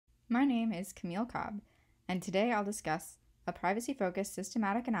My name is Camille Cobb, and today I'll discuss a privacy-focused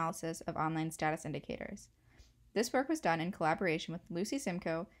systematic analysis of online status indicators. This work was done in collaboration with Lucy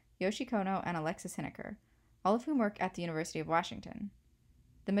Simko, Yoshi Kohno, and Alexis Hiniker, all of whom work at the University of Washington.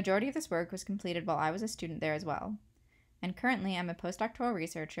 The majority of this work was completed while I was a student there as well, and currently I'm a postdoctoral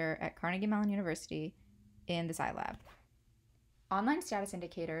researcher at Carnegie Mellon University in the SciLab. Online status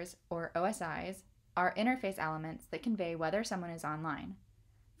indicators, or OSIs, are interface elements that convey whether someone is online.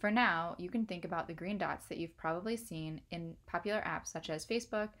 For now, you can think about the green dots that you've probably seen in popular apps such as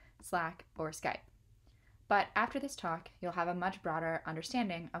Facebook, Slack, or Skype. But after this talk, you'll have a much broader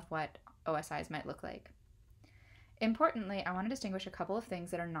understanding of what OSIs might look like. Importantly, I want to distinguish a couple of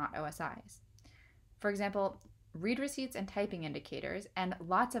things that are not OSIs. For example, read receipts and typing indicators and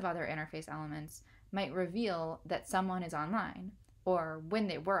lots of other interface elements might reveal that someone is online, or when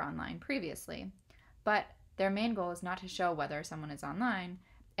they were online previously, but their main goal is not to show whether someone is online,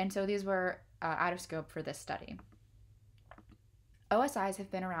 and so these were out of scope for this study. OSIs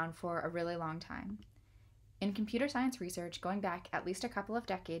have been around for a really long time. In computer science research, going back at least a couple of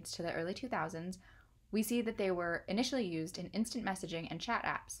decades to the early 2000s, we see that they were initially used in instant messaging and chat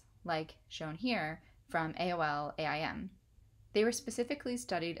apps, like shown here from AOL AIM. They were specifically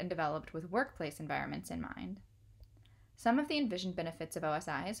studied and developed with workplace environments in mind. Some of the envisioned benefits of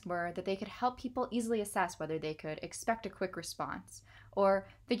OSIs were that they could help people easily assess whether they could expect a quick response, or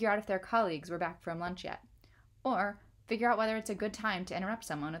figure out if their colleagues were back from lunch yet, or figure out whether it's a good time to interrupt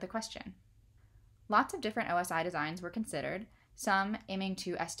someone with a question. Lots of different OSI designs were considered, some aiming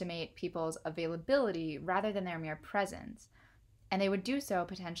to estimate people's availability rather than their mere presence, and they would do so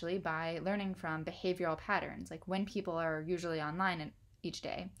potentially by learning from behavioral patterns, like when people are usually online each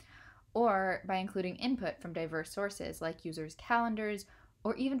day, or by including input from diverse sources like users' calendars,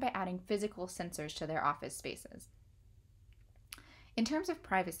 or even by adding physical sensors to their office spaces. In terms of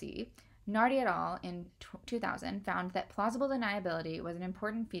privacy, Nardi et al. In 2000 found that plausible deniability was an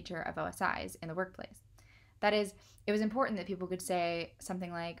important feature of OSIs in the workplace. That is, it was important that people could say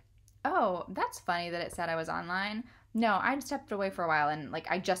something like, "Oh, that's funny that it said I was online. No, I stepped away for a while and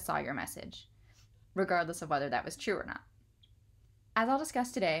I just saw your message," regardless of whether that was true or not. As I'll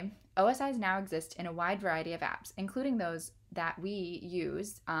discuss today, OSIs now exist in a wide variety of apps, including those that we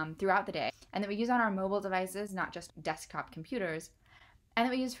use throughout the day, and that we use on our mobile devices, not just desktop computers, and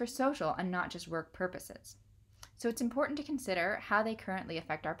that we use for social and not just work purposes. So it's important to consider how they currently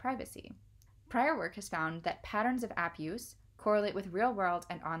affect our privacy. Prior work has found that patterns of app use correlate with real-world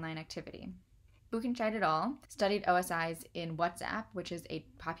and online activity. Buchenscheid et al. Studied OSIs in WhatsApp, which is a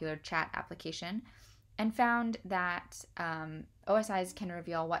popular chat application, and found that OSIs can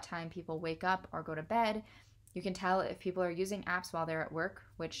reveal what time people wake up or go to bed. You can tell if people are using apps while they're at work,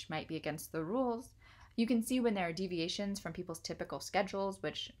 which might be against the rules. You can see when there are deviations from people's typical schedules,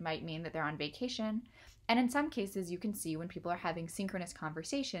 which might mean that they're on vacation. And in some cases, you can see when people are having synchronous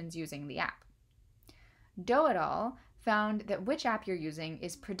conversations using the app. Doe et al. Found that which app you're using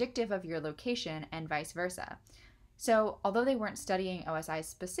is predictive of your location and vice versa. So although they weren't studying OSIs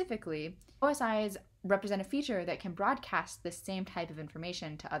specifically, OSIs represent a feature that can broadcast the same type of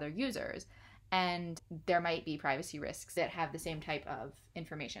information to other users, and there might be privacy risks that have the same type of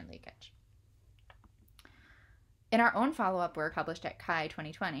information leakage. In our own follow-up work published at CHI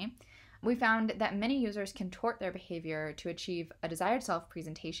 2020, we found that many users contort their behavior to achieve a desired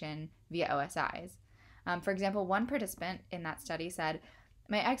self-presentation via OSIs. For example, one participant in that study said,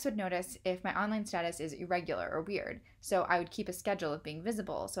 "My ex would notice if my online status is irregular or weird, so I would keep a schedule of being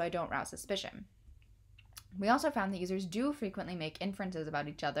visible so I don't rouse suspicion." We also found that users do frequently make inferences about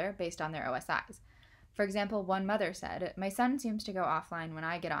each other based on their OSIs. For example, one mother said, "My son seems to go offline when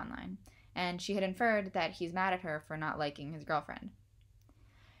I get online," and she had inferred that he's mad at her for not liking his girlfriend.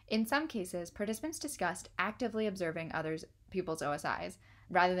 In some cases, participants discussed actively observing others' people's OSIs,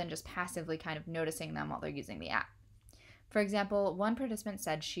 rather than just passively kind of noticing them while they're using the app. For example, one participant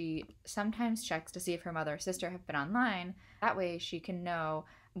said she sometimes checks to see if her mother or sister have been online. That way she can know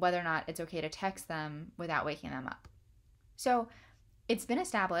whether or not it's okay to text them without waking them up. So it's been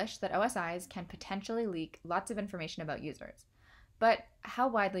established that OSIs can potentially leak lots of information about users. But how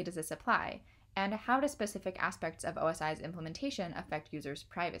widely does this apply? And how do specific aspects of OSI's implementation affect users'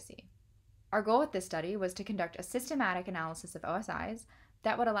 privacy? Our goal with this study was to conduct a systematic analysis of OSIs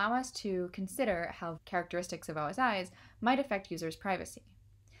that would allow us to consider how characteristics of OSIs might affect users' privacy.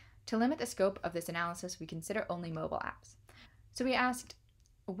 To limit the scope of this analysis, we consider only mobile apps. So we asked,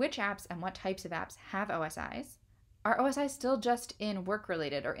 which apps and what types of apps have OSIs? Are OSIs still just in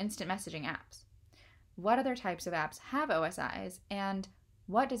work-related or instant messaging apps? What other types of apps have OSIs, and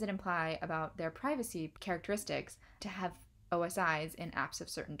what does it imply about their privacy characteristics to have OSIs in apps of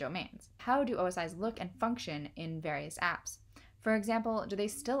certain domains. How do OSIs look and function in various apps? For example, do they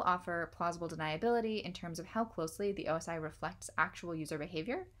still offer plausible deniability in terms of how closely the OSI reflects actual user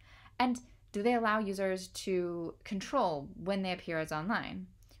behavior? And do they allow users to control when they appear as online?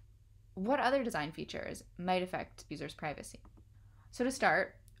 What other design features might affect users' privacy? So to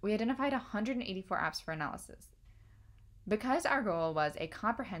start, we identified 184 apps for analysis. Because our goal was a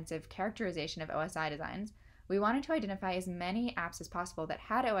comprehensive characterization of OSI designs, we wanted to identify as many apps as possible that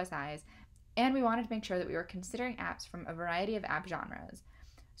had OSIs, and we wanted to make sure that we were considering apps from a variety of app genres.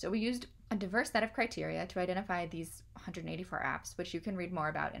 So we used a diverse set of criteria to identify these 184 apps, which you can read more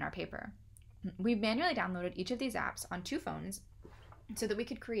about in our paper. We manually downloaded each of these apps on 2 phones so that we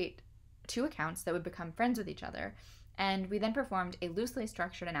could create 2 accounts that would become friends with each other, and we then performed a loosely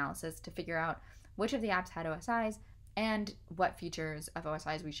structured analysis to figure out which of the apps had OSIs and what features of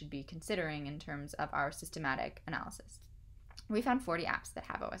OSIs we should be considering in terms of our systematic analysis. We found 40 apps that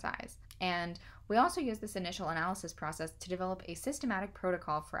have OSIs, and we also used this initial analysis process to develop a systematic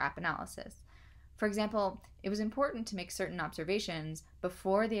protocol for app analysis. For example, it was important to make certain observations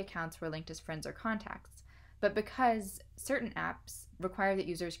before the accounts were linked as friends or contacts, but because certain apps require that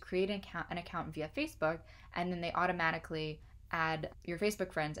users create an account via Facebook and then they automatically add your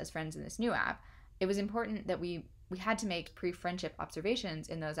Facebook friends as friends in this new app, it was important that we had to make pre-friendship observations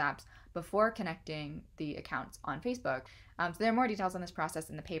in those apps before connecting the accounts on Facebook. So there are more details on this process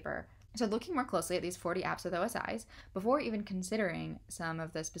in the paper. So looking more closely at these 40 apps with OSIs, before even considering some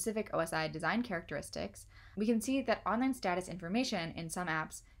of the specific OSI design characteristics, we can see that online status information in some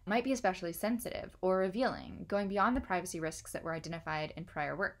apps might be especially sensitive or revealing, going beyond the privacy risks that were identified in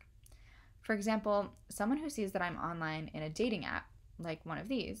prior work. For example, someone who sees that I'm online in a dating app, like one of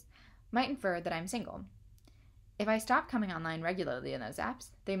these, might infer that I'm single. If I stop coming online regularly in those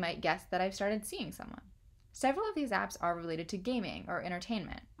apps, they might guess that I've started seeing someone. Several of these apps are related to gaming or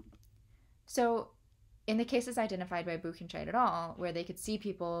entertainment. So, in the cases identified by Buchenscheid et al., where they could see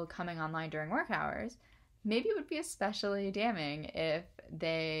people coming online during work hours, maybe it would be especially damning if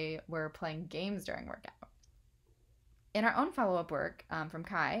they were playing games during work hours. In our own follow-up work from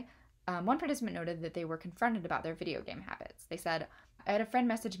Kai, one participant noted that they were confronted about their video game habits. They said, "I had a friend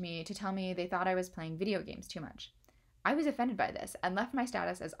message me to tell me they thought I was playing video games too much. I was offended by this and left my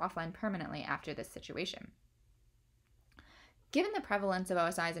status as offline permanently after this situation." Given the prevalence of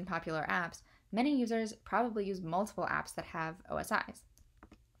OSIs in popular apps, many users probably use multiple apps that have OSIs.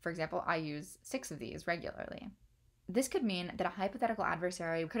 For example, I use 6 of these regularly. This could mean that a hypothetical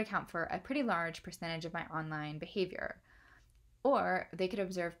adversary could account for a pretty large percentage of my online behavior. Or they could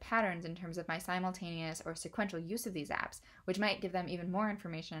observe patterns in terms of my simultaneous or sequential use of these apps, which might give them even more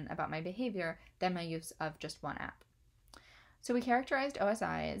information about my behavior than my use of just one app. So we characterized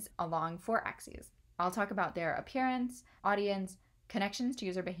OSIs along 4 axes. I'll talk about their appearance, audience, connections to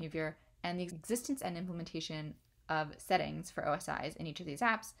user behavior, and the existence and implementation of settings for OSIs in each of these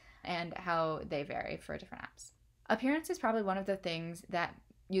apps, and how they vary for different apps. Appearance is probably one of the things that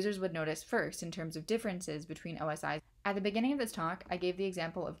users would notice first in terms of differences between OSIs. At the beginning of this talk, I gave the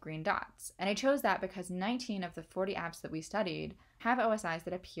example of green dots, and I chose that because 19 of the 40 apps that we studied have OSIs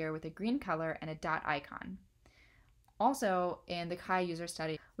that appear with a green color and a dot icon. Also, in the Kai user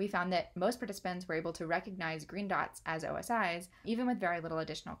study, we found that most participants were able to recognize green dots as OSIs, even with very little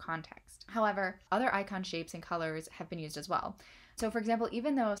additional context. However, other icon shapes and colors have been used as well. So for example,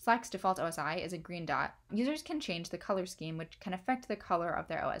 even though Slack's default OSI is a green dot, users can change the color scheme, which can affect the color of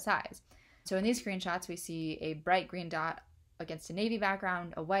their OSIs. So in these screenshots, we see a bright green dot against a navy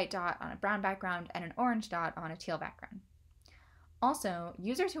background, a white dot on a brown background, and an orange dot on a teal background. Also,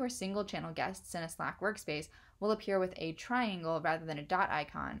 users who are single-channel guests in a Slack workspace will appear with a triangle rather than a dot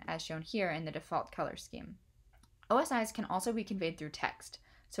icon, as shown here in the default color scheme. OSIs can also be conveyed through text.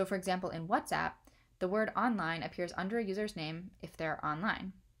 So for example, in WhatsApp, the word online appears under a user's name if they're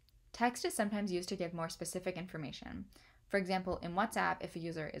online. Text is sometimes used to give more specific information. For example, in WhatsApp, if a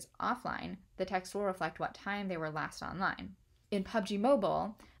user is offline, the text will reflect what time they were last online. In PUBG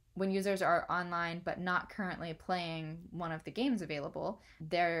Mobile, when users are online but not currently playing one of the games available,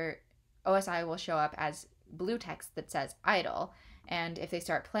 their OSI will show up as blue text that says idle, and if they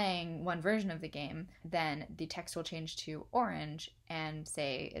start playing one version of the game, then the text will change to orange and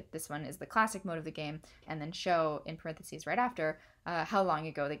say this one is the classic mode of the game, and then show in parentheses right after how long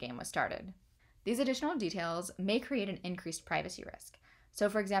ago the game was started. These additional details may create an increased privacy risk. So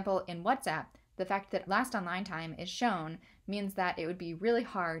for example, in WhatsApp, the fact that last online time is shown means that it would be really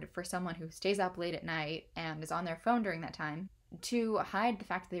hard for someone who stays up late at night and is on their phone during that time to hide the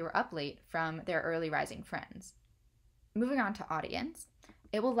fact that they were up late from their early rising friends. Moving on to audience.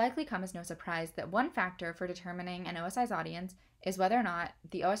 It will likely come as no surprise that one factor for determining an OSI's audience is whether or not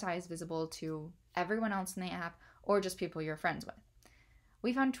the OSI is visible to everyone else in the app or just people you're friends with.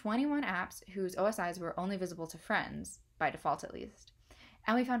 We found 21 apps whose OSIs were only visible to friends, by default at least.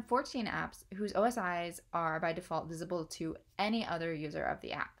 And we found 14 apps whose OSIs are by default visible to any other user of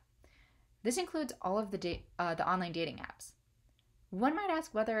the app. This includes all of the online dating apps. One might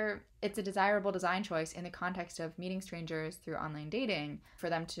ask whether it's a desirable design choice in the context of meeting strangers through online dating for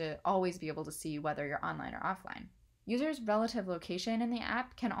them to always be able to see whether you're online or offline. Users' relative location in the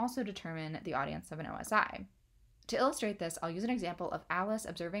app can also determine the audience of an OSI. To illustrate this, I'll use an example of Alice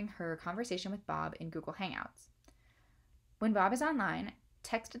observing her conversation with Bob in Google Hangouts. When Bob is online,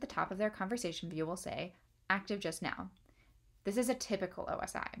 text at the top of their conversation view will say, "Active just now." This is a typical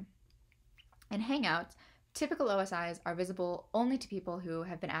OSI. In Hangouts, typical OSIs are visible only to people who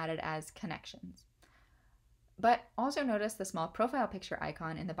have been added as connections. But also notice the small profile picture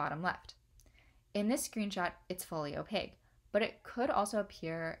icon in the bottom left. In this screenshot, it's fully opaque, but it could also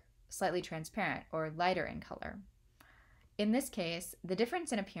appear slightly transparent or lighter in color. In this case, the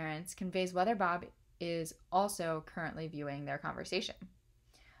difference in appearance conveys whether Bob is also currently viewing their conversation.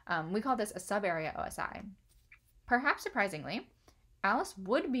 We call this a sub-area OSI. Perhaps surprisingly, Alice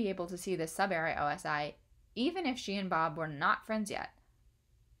would be able to see this sub-area OSI even if she and Bob were not friends yet,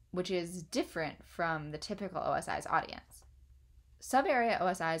 which is different from the typical OSI's audience. Sub-area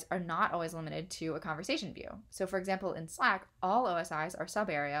OSIs are not always limited to a conversation view. So for example, in Slack, all OSIs are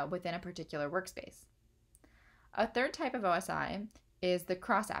sub-area within a particular workspace. A third type of OSI is the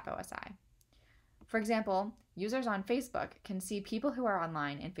cross-app OSI. For example, users on Facebook can see people who are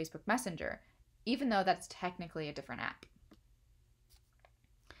online in Facebook Messenger, even though that's technically a different app.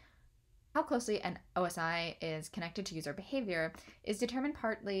 How closely an OSI is connected to user behavior is determined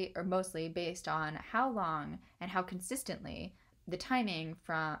partly or mostly based on how long and how consistently the timing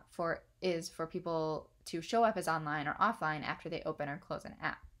for people to show up as online or offline after they open or close an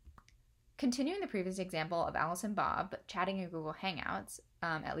app. Continuing the previous example of Alice and Bob chatting in Google Hangouts,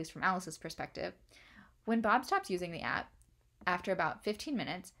 at least from Alice's perspective, when Bob stops using the app, after about 15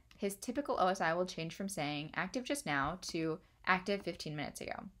 minutes, his typical OSI will change from saying active just now to active 15 minutes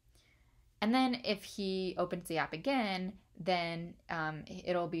ago. And then if he opens the app again, then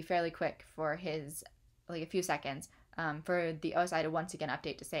it'll be fairly quick for his, like a few seconds, for the OSI to once again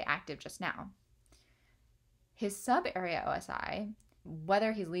update to say active just now. His sub-area OSI,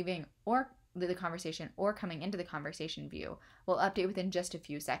 whether he's leaving or the conversation or coming into the conversation view, will update within just a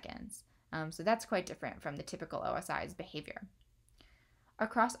few seconds. So that's quite different from the typical OSI's behavior.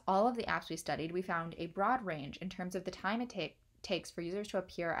 Across all of the apps we studied, we found a broad range in terms of the time it takes for users to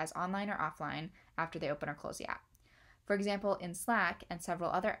appear as online or offline after they open or close the app. For example, in Slack and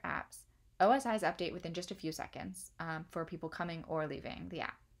several other apps, OSIs update within just a few seconds for people coming or leaving the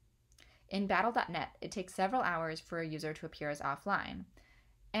app. In Battle.net, it takes several hours for a user to appear as offline.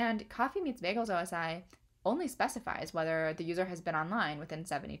 And Coffee Meets Bagels OSI only specifies whether the user has been online within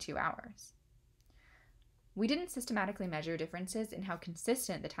 72 hours. We didn't systematically measure differences in how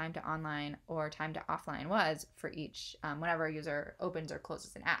consistent the time to online or time to offline was for each whenever a user opens or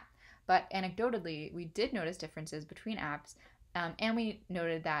closes an app. But anecdotally, we did notice differences between apps, and we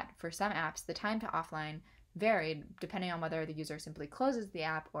noted that for some apps, the time to offline varied depending on whether the user simply closes the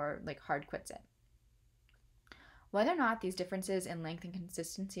app or hard quits it. Whether or not these differences in length and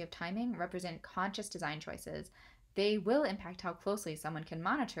consistency of timing represent conscious design choices, they will impact how closely someone can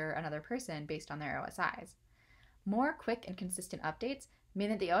monitor another person based on their OSIs. More quick and consistent updates mean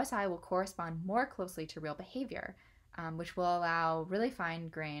that the OSI will correspond more closely to real behavior, which will allow really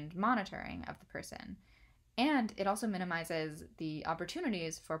fine-grained monitoring of the person. And it also minimizes the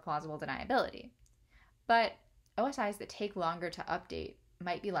opportunities for plausible deniability. But OSIs that take longer to update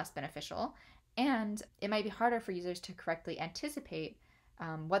might be less beneficial, and it might be harder for users to correctly anticipate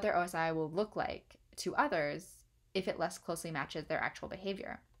what their OSI will look like to others if it less closely matches their actual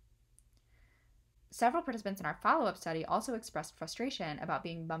behavior. Several participants in our follow-up study also expressed frustration about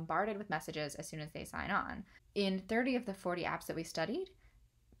being bombarded with messages as soon as they sign on. In 30 of the 40 apps that we studied,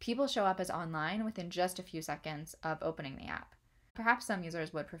 people show up as online within just a few seconds of opening the app. Perhaps some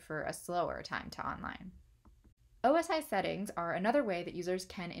users would prefer a slower time to online. OSI settings are another way that users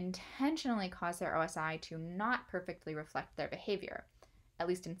can intentionally cause their OSI to not perfectly reflect their behavior, at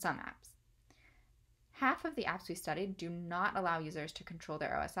least in some apps. Half of the apps we studied do not allow users to control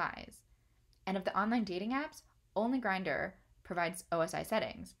their OSIs. And of the online dating apps, only Grindr provides OSI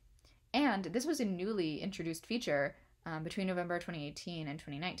settings. And this was a newly introduced feature between November 2018 and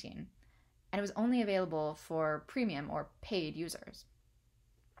 2019. And it was only available for premium or paid users.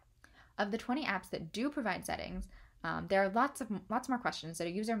 Of the 20 apps that do provide settings, There are lots more questions that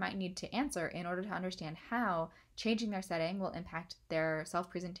a user might need to answer in order to understand how changing their setting will impact their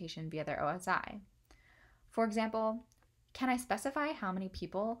self-presentation via their OSI. For example, can I specify how many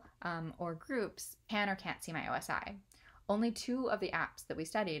people or groups can or can't see my OSI? Only 2 of the apps that we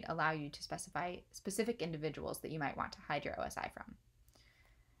studied allow you to specify specific individuals that you might want to hide your OSI from.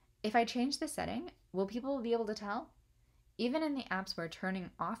 If I change the setting, will people be able to tell? Even in the apps where turning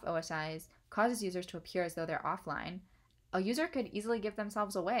off OSIs causes users to appear as though they're offline, a user could easily give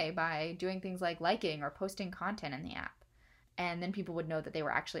themselves away by doing things like liking or posting content in the app. And then people would know that they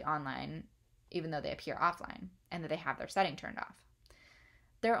were actually online even though they appear offline and that they have their setting turned off.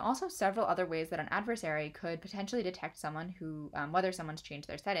 There are also several other ways that an adversary could potentially detect someone whether someone's changed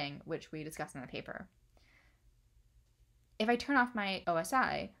their setting, which we discuss in the paper. If I turn off my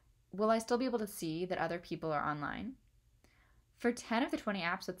OSI, will I still be able to see that other people are online? For 10 of the 20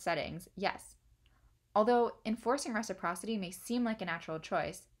 apps with settings, yes. Although enforcing reciprocity may seem like a natural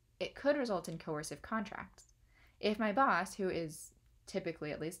choice, it could result in coercive contracts. If my boss, who is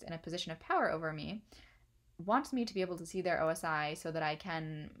typically at least in a position of power over me, wants me to be able to see their OSI so that I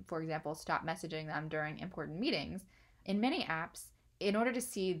can, for example, stop messaging them during important meetings, in many apps, in order to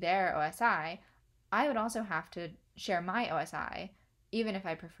see their OSI, I would also have to share my OSI, even if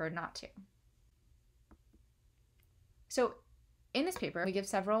I preferred not to. So, in this paper, we give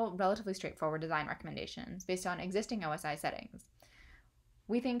several relatively straightforward design recommendations based on existing OSI settings.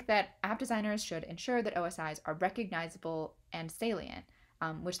 We think that app designers should ensure that OSIs are recognizable and salient,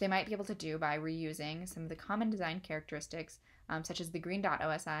 which they might be able to do by reusing some of the common design characteristics, such as the green dot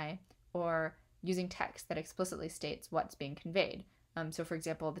OSI, or using text that explicitly states what's being conveyed. So, for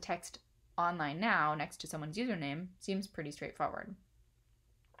example, the text "online now" next to someone's username seems pretty straightforward.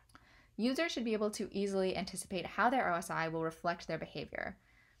 Users should be able to easily anticipate how their OSI will reflect their behavior.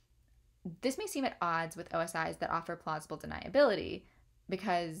 This may seem at odds with OSIs that offer plausible deniability,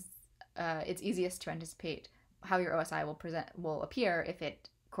 because it's easiest to anticipate how your OSI will appear if it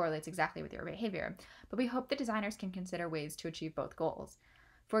correlates exactly with your behavior. But we hope that designers can consider ways to achieve both goals.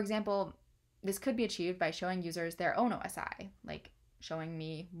 For example, this could be achieved by showing users their own OSI, like showing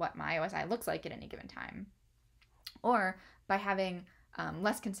me what my OSI looks like at any given time. Or by having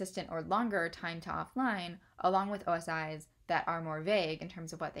less consistent or longer time to offline, along with OSIs that are more vague in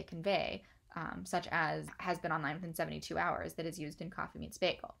terms of what they convey, such as has been online within 72 hours that is used in Coffee Meets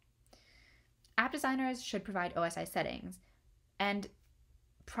Bagel. App designers should provide OSI settings, and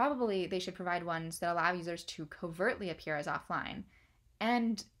probably they should provide ones that allow users to covertly appear as offline,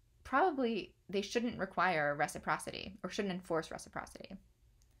 and probably they shouldn't require reciprocity or shouldn't enforce reciprocity.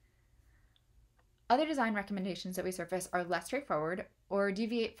 Other design recommendations that we surface are less straightforward or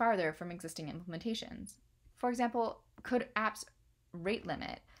deviate farther from existing implementations. For example, could apps rate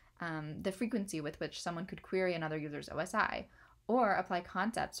limit the frequency with which someone could query another user's OSI, or apply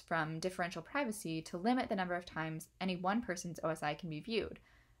concepts from differential privacy to limit the number of times any one person's OSI can be viewed,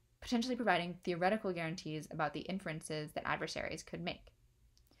 potentially providing theoretical guarantees about the inferences that adversaries could make?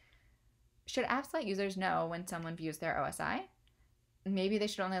 Should apps let users know when someone views their OSI? Maybe they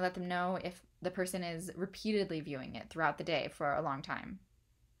should only let them know if the person is repeatedly viewing it throughout the day for a long time.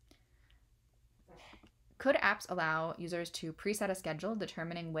 Could apps allow users to preset a schedule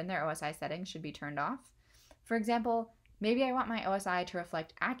determining when their OSI settings should be turned off? For example, maybe I want my OSI to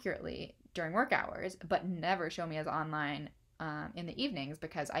reflect accurately during work hours, but never show me as online in the evenings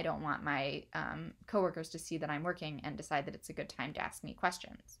because I don't want my coworkers to see that I'm working and decide that it's a good time to ask me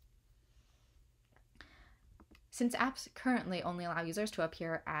questions. Since apps currently only allow users to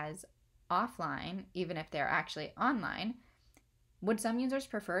appear as offline, even if they're actually online, would some users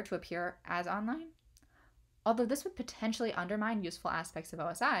prefer to appear as online? Although this would potentially undermine useful aspects of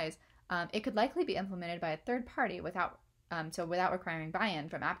OSIs, it could likely be implemented by a third party without requiring buy-in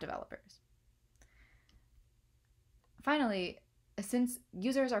from app developers. Finally, since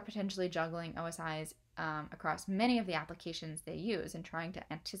users are potentially juggling OSIs across many of the applications they use and trying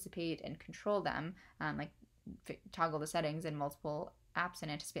to anticipate and control them, like toggle the settings in multiple apps and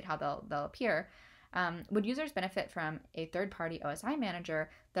anticipate how they'll appear, would users benefit from a third-party OSI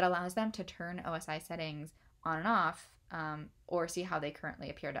manager that allows them to turn OSI settings on and off, or see how they currently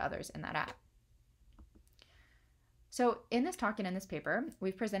appear to others in that app? So in this talk and in this paper,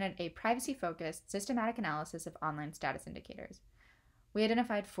 we've presented a privacy-focused systematic analysis of online status indicators. We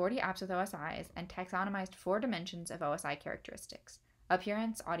identified 40 apps with OSIs and taxonomized 4 dimensions of OSI characteristics: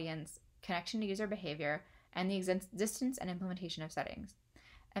 appearance, audience, connection to user behavior, and the existence and implementation of settings.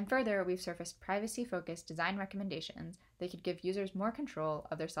 And further, we've surfaced privacy-focused design recommendations that could give users more control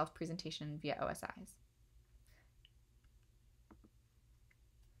of their self-presentation via OSIs.